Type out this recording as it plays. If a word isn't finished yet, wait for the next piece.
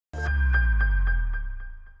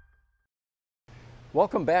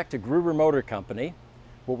Welcome back to Gruber Motor Company.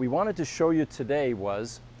 What we wanted to show you today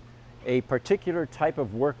was a particular type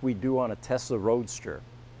of work we do on a Tesla Roadster.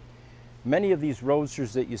 Many of these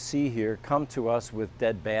Roadsters that you see here come to us with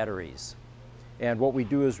dead batteries, and what we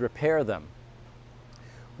do is repair them.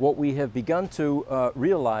 What we have begun to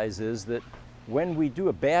realize is that when we do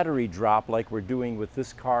a battery drop like we're doing with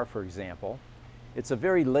this car, for example, it's a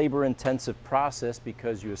very labor-intensive process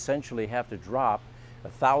because you essentially have to drop a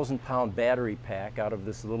 1,000-pound battery pack out of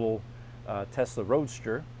this little Tesla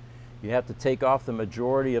Roadster. You have to take off the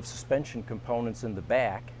majority of suspension components in the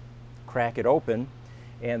back, crack it open,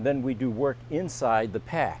 and then we do work inside the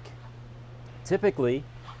pack. Typically,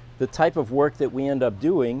 the type of work that we end up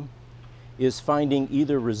doing is finding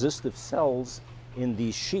either resistive cells in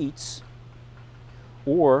these sheets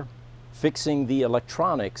or fixing the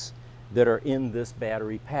electronics that are in this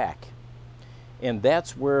battery pack. And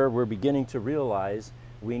that's where we're beginning to realize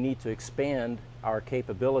we need to expand our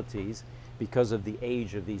capabilities because of the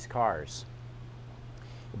age of these cars.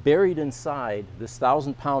 Buried inside this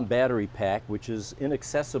 1,000-pound battery pack, which is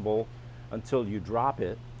inaccessible until you drop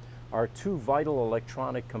it, are two vital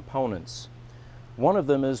electronic components. One of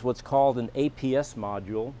them is what's called an APS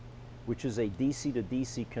module, which is a DC to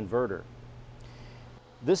DC converter.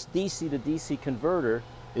 This DC to DC converter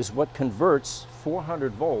is what converts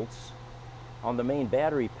 400 volts on the main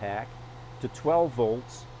battery pack to 12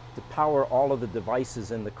 volts to power all of the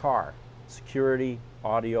devices in the car: security,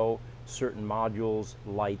 audio, certain modules,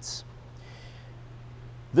 lights.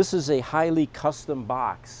 This is a highly custom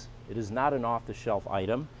box. It is not an off-the-shelf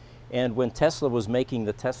item, and when Tesla was making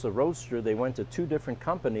the Tesla Roadster, they went to two different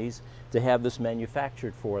companies to have this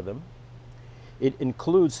manufactured for them. It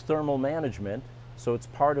includes thermal management, so it's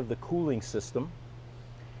part of the cooling system,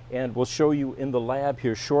 and we'll show you in the lab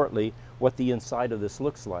here shortly what the inside of this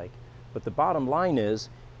looks like. But the bottom line is,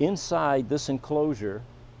 inside this enclosure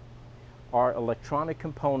are electronic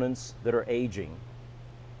components that are aging,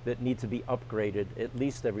 that need to be upgraded at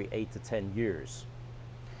least every 8 to 10 years.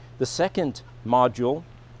 The second module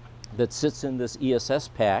that sits in this ESS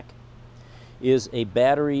pack is a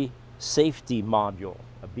battery safety module,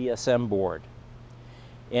 a BSM board.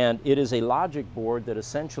 And it is a logic board that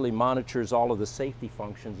essentially monitors all of the safety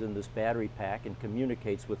functions in this battery pack and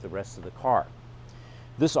communicates with the rest of the car.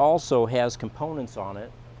 This also has components on it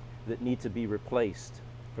that need to be replaced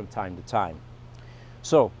from time to time.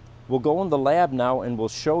 So we'll go in the lab now and we'll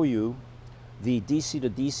show you the DC to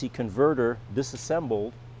DC converter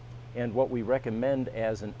disassembled and what we recommend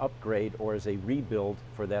as an upgrade or as a rebuild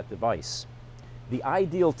for that device. The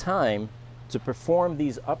ideal time to perform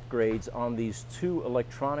these upgrades on these two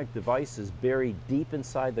electronic devices buried deep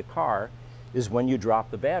inside the car is when you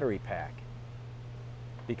drop the battery pack,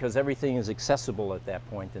 because everything is accessible at that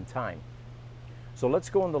point in time. So let's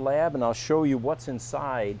go in the lab and I'll show you what's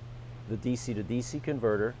inside the DC to DC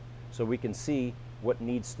converter so we can see what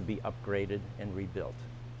needs to be upgraded and rebuilt.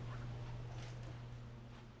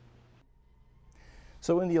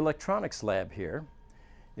 So in the electronics lab here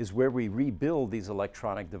is where we rebuild these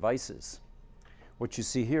electronic devices. What you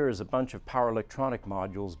see here is a bunch of power electronic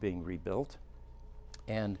modules being rebuilt.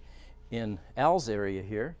 And in Al's area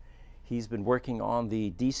here, he's been working on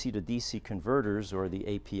the DC to DC converters, or the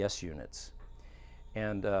APS units.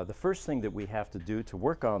 And the first thing that we have to do to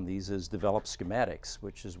work on these is develop schematics,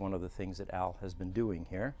 which is one of the things that Al has been doing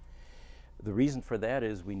here. The reason for that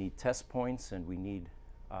is we need test points and we need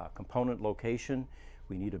component location.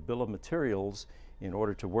 We need a bill of materials in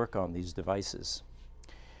order to work on these devices.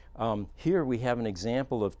 Here we have an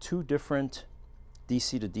example of two different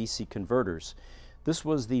DC to DC converters. This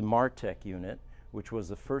was the Martech unit, which was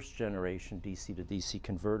the first generation DC to DC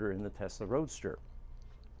converter in the Tesla Roadster.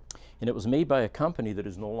 And it was made by a company that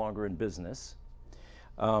is no longer in business.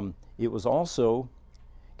 It was also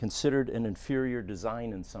considered an inferior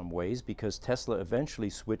design in some ways because Tesla eventually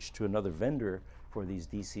switched to another vendor for these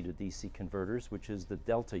DC to DC converters, which is the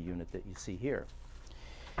Delta unit that you see here.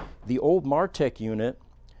 The old Martech unit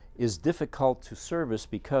is difficult to service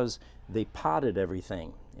because they potted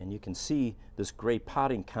everything. And you can see this gray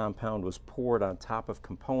potting compound was poured on top of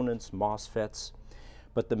components, MOSFETs.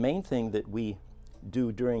 But the main thing that we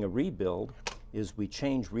do during a rebuild is we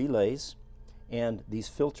change relays and these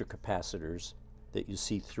filter capacitors that you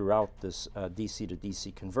see throughout this DC to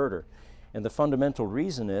DC converter. And the fundamental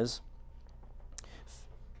reason is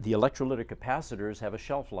the electrolytic capacitors have a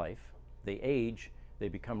shelf life. They age, they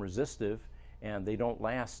become resistive, and they don't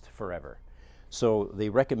last forever. So they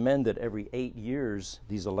recommend that every 8 years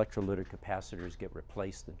these electrolytic capacitors get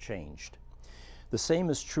replaced and changed. The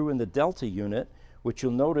same is true in the Delta unit, which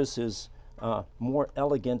you'll notice is more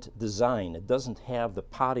elegant design. It doesn't have the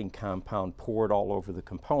potting compound poured all over the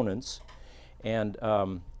components, and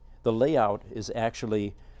the layout is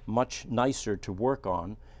actually much nicer to work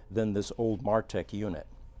on than this old Martech unit.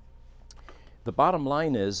 The bottom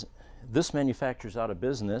line is, this manufacturer's out of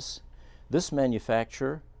business. This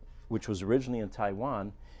manufacturer, which was originally in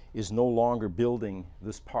Taiwan, is no longer building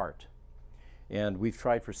this part. And we've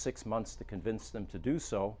tried for 6 months to convince them to do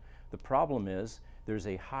so. The problem is there's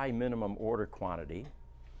a high minimum order quantity,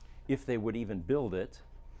 if they would even build it,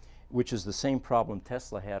 which is the same problem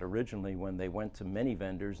Tesla had originally when they went to many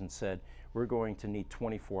vendors and said, we're going to need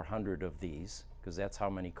 2,400 of these, because that's how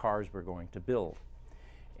many cars we're going to build.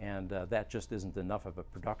 And that just isn't enough of a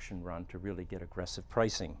production run to really get aggressive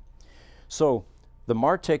pricing. So the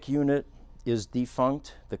Martech unit is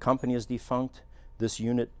defunct, the company is defunct. This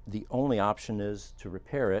unit, the only option is to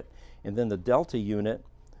repair it. And then the Delta unit,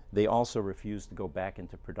 they also refuse to go back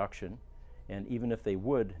into production. And even if they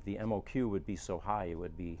would, the MOQ would be so high,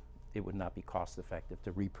 it would not be cost effective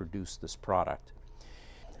to reproduce this product.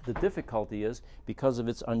 The difficulty is because of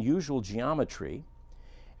its unusual geometry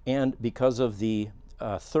and because of the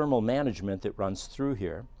thermal management that runs through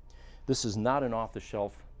here. This is not an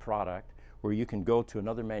off-the-shelf product where you can go to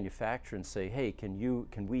another manufacturer and say, hey,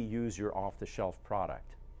 can we use your off-the-shelf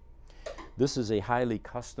product? This is a highly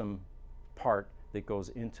custom part that goes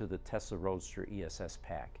into the Tesla Roadster ESS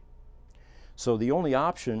pack. So the only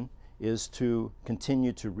option is to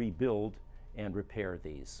continue to rebuild and repair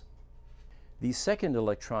these. The second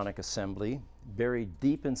electronic assembly, buried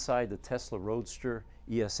deep inside the Tesla Roadster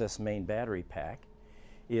ESS main battery pack,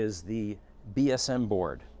 is the BSM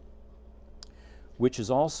board, which is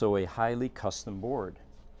also a highly custom board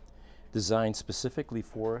designed specifically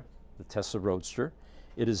for the Tesla Roadster.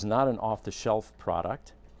 It is not an off-the-shelf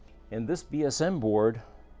product. And this BSM board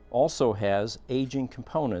also has aging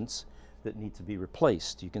components that need to be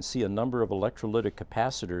replaced. You can see a number of electrolytic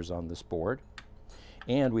capacitors on this board.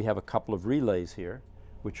 And we have a couple of relays here,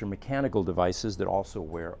 which are mechanical devices that also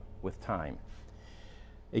wear with time.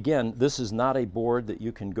 Again, this is not a board that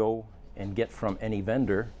you can go and get from any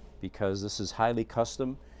vendor, because this is highly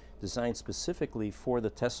custom, designed specifically for the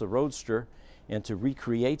Tesla Roadster, and to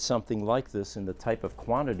recreate something like this in the type of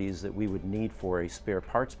quantities that we would need for a spare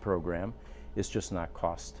parts program is just not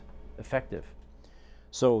cost effective.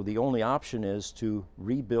 So the only option is to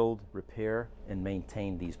rebuild, repair, and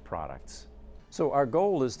maintain these products. So our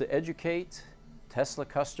goal is to educate Tesla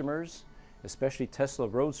customers, especially Tesla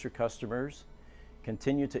Roadster customers,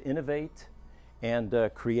 continue to innovate and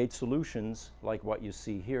create solutions like what you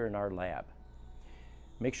see here in our lab.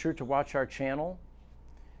 Make sure to watch our channel,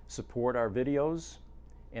 support our videos,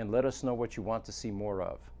 and let us know what you want to see more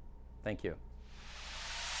of. Thank you.